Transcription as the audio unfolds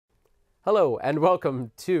Hello and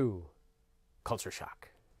welcome to Culture Shock.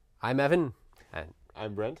 I'm Evan, and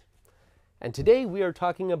I'm Brent. today we are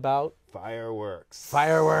talking about Fireworks.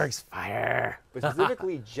 fire. But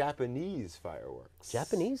specifically Japanese fireworks.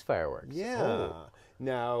 Japanese fireworks. Yeah. Oh.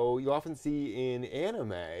 Now, you often see in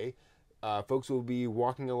anime, folks will be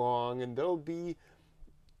walking along and they'll be,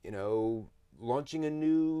 launching a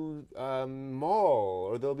new mall,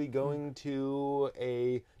 or they'll be going to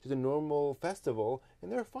just a normal festival,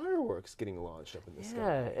 and there are fireworks getting launched up in the Yeah,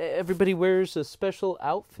 sky. everybody wears a special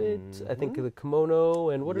outfit. I think the kimono,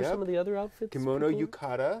 and what are Yep. some of the other outfits? Kimono, people-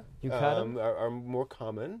 yukata, Yukata? are more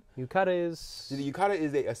common. Yukata is... So the yukata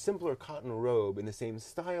is a simpler cotton robe in the same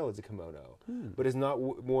style as a kimono, but is not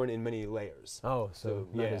worn in many layers. Oh, so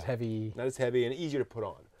not as heavy. Not as heavy and easier to put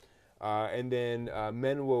on. And then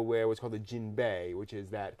men will wear what's called a jinbei, which is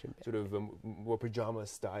that sort of more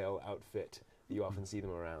pajama-style outfit that you often see them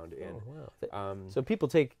around in. Oh, wow. So people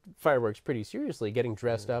take fireworks pretty seriously, getting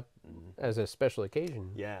dressed up Mm-hmm. as a special occasion.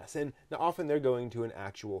 Yes, and now often they're going to an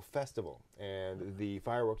actual festival, and the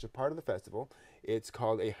fireworks are part of the festival. It's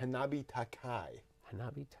called a Hanabi Takai.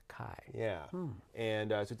 Hanabi Takai. Yeah, and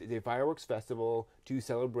so it's a fireworks festival to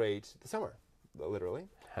celebrate the summer, literally.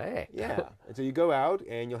 Hey. Yeah, and so you go out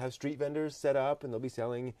and you'll have street vendors set up, and they'll be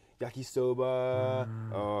selling yakisoba,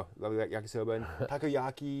 oh, love that yakisoba, and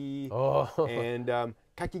takoyaki, Oh. and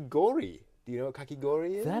kakigori. Do you know what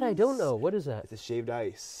kakigori is? That I don't know. What is that? It's a shaved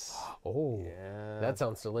ice. Oh, Yeah. that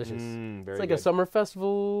sounds delicious. Very It's like good. a summer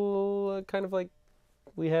festival, kind of like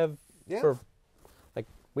we have Yeah. for, like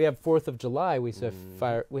we have 4th of July. We have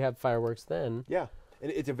Mm-hmm. we have fireworks then. Yeah,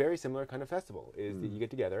 and it's a very similar kind of festival. Is that you get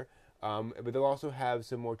together, but they'll also have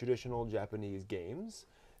some more traditional Japanese games.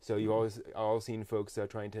 So you've all seen folks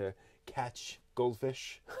trying to catch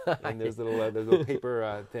goldfish in those little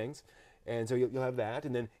paper things, and so you'll have that,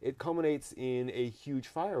 and then it culminates in a huge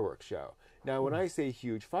fireworks show. Now, when I say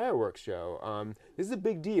huge fireworks show, this is a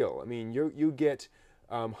big deal. I mean, you get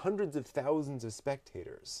hundreds of thousands of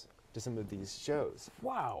spectators to some of these shows.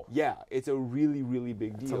 Wow, Yeah, it's a really, really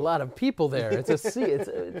big deal. it's a lot of people there. It's a sea. It's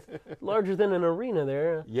larger than an arena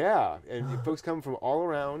there. Yeah, and folks come from all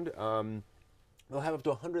around. They'll have up to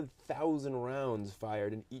 100,000 rounds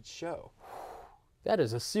fired in each show. That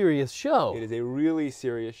is a serious show. It is a really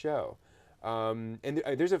serious show. And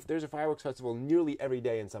there's a fireworks festival nearly every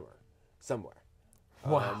day in summer, somewhere.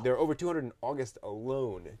 Wow. There are over 200 in August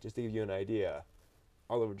alone, just to give you an idea,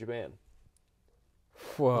 all over Japan.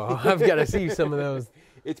 Whoa, I've got to see some of those.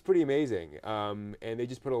 It's pretty amazing, and they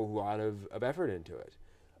just put a lot of effort into it.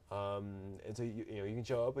 And so you can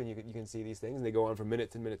show up and you can see these things, and they go on for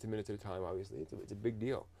minutes and minutes and minutes at a time. Obviously, it's a big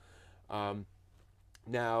deal.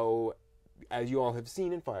 Now, as you all have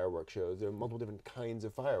seen in fireworks shows, there are multiple different kinds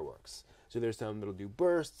of fireworks. So there's some that'll do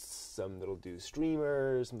bursts, some that'll do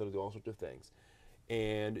streamers, some that'll do all sorts of things.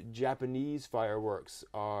 And Japanese fireworks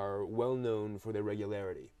are well known for their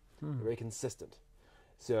regularity. They're very consistent.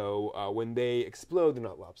 So when they explode, they're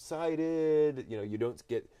not lopsided. You don't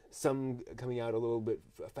get some coming out a little bit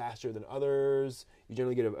faster than others. You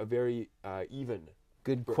generally get a very even.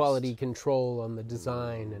 Good burst. quality control on the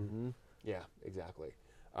design and Yeah, exactly.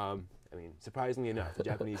 I mean, surprisingly enough, the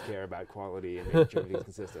Japanese care about quality and making sure everything's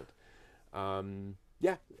consistent.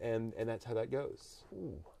 Yeah, and that's how that goes.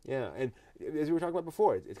 Yeah, and as we were talking about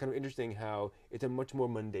before, it's kind of interesting how it's a much more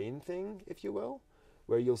mundane thing, if you will,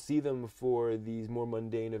 where you'll see them for these more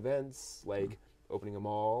mundane events like opening a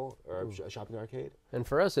mall or a shopping arcade. And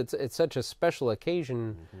for us, it's such a special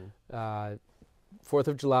occasion. 4th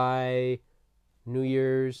of July, New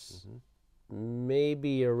Year's,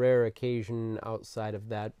 maybe a rare occasion outside of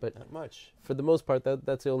that, but Not much. for the most part,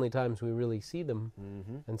 that's the only times we really see them.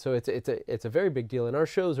 And so it's a very big deal. And our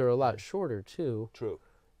shows are a lot shorter too. True.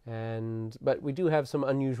 But we do have some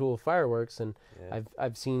unusual fireworks, and Yeah.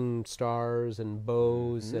 I've seen stars and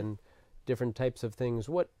bows and different types of things.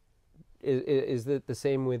 What is it the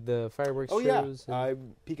same with the fireworks Oh yeah, shows?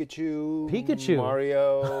 And Pikachu,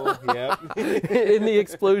 Mario, yep. in the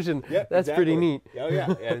explosion. Yep, That's pretty exactly. neat. Oh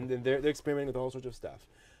yeah, and then they're experimenting with all sorts of stuff.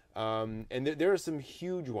 And there are some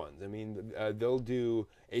huge ones. I mean, they'll do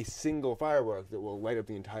a single firework that will light up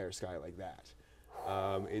the entire sky like that.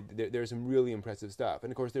 There's some really impressive stuff,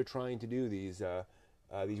 and of course they're trying to do these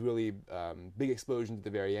really big explosions at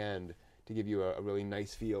the very end to give you a really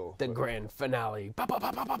nice feel. The grand finale. Pop, pop,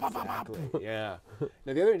 pop, pop, pop, pop, pop. Exactly. Yeah.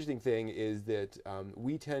 Now the other interesting thing is that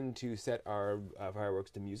we tend to set our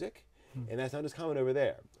fireworks to music, and that's not as common over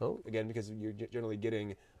there. Oh. Again, because you're generally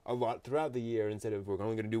getting a lot throughout the year instead of we're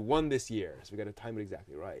only going to do one this year, so we got to time it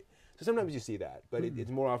exactly right. So sometimes you see that, but it's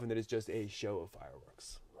more often that it's just a show of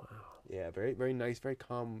fireworks. Wow. Yeah, very very nice, very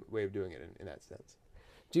calm way of doing it in that sense.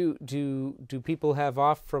 Do people have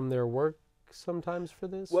off from their work sometimes for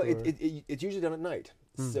this? Well, or it's usually done at night,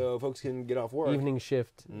 so folks can get off work. evening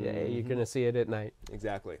shift. Yeah, you're gonna see it at night.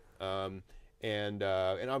 Exactly. And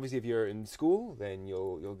obviously, if you're in school, then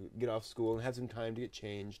you'll get off school and have some time to get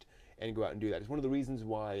changed and go out and do that. It's one of the reasons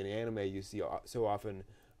why in anime you see so often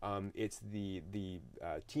it's the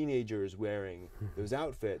teenagers wearing those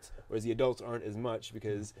outfits, whereas the adults aren't as much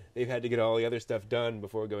because they've had to get all the other stuff done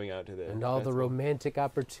before going out to the And all the festival. romantic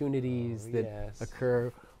opportunities that yes.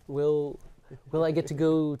 occur. Will I get to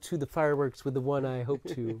go to the fireworks with the one I hope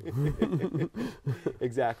to?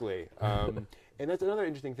 Exactly. And that's another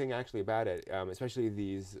interesting thing actually about it, especially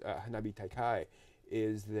these Hanabi Taikai,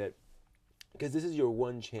 is that because this is your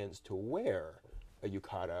one chance to wear a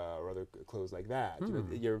yukata or other clothes like that.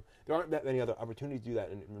 There aren't that many other opportunities to do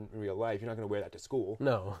that in real life. You're not going to wear that to school.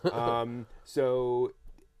 No. So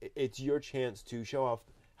it's your chance to show off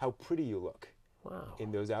how pretty you look Wow.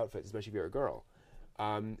 in those outfits, especially if you're a girl.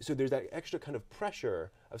 So there's that extra kind of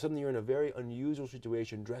pressure of something you're in a very unusual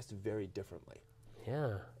situation, dressed very differently.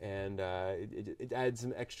 Yeah. And it adds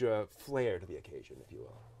some extra flair to the occasion, if you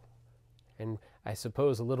will. And I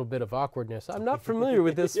suppose a little bit of awkwardness. I'm not familiar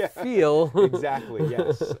with this Yeah. feel. Exactly,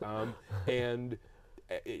 yes. And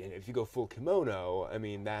if you go full kimono, I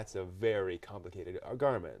mean, that's a very complicated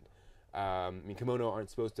garment. I mean, kimono aren't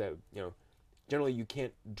supposed to, generally you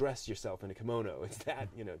can't dress yourself in a kimono. It's that,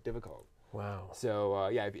 difficult. Wow. So,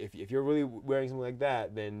 yeah, if you're really wearing something like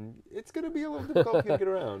that, then it's going to be a little difficult for you to get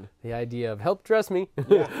around. The idea of help dress me.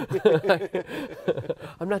 Yeah.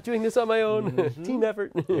 I'm not doing this on my own. Team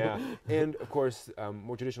effort. Yeah. And, of course,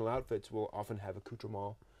 more traditional outfits will often have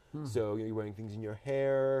accoutrement. So you're wearing things in your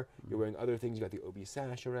hair, you're wearing other things, you got the obi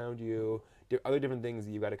sash around you, other different things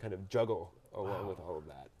that you've got to kind of juggle along with all of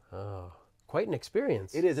that. Oh, quite an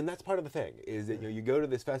experience. It is, and that's part of the thing, is that you go to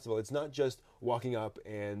this festival, it's not just walking up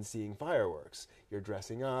and seeing fireworks. You're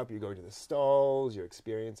dressing up, you're going to the stalls, you're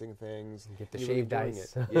experiencing things. You get the you're really shaved enjoying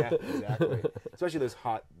ice. it. Yeah, exactly. Especially those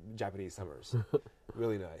hot Japanese summers.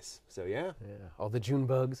 Really nice. So, yeah. Yeah. All the June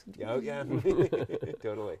bugs. Oh, yeah.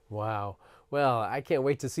 Totally. Wow. Well, I can't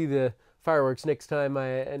wait to see the fireworks next time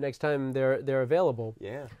they're available.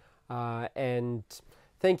 Yeah. And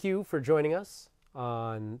thank you for joining us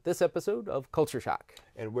on this episode of Culture Shock.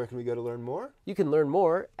 And where can we go to learn more? You can learn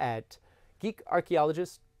more at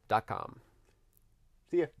geekarchaeologist.com.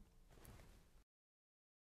 See ya.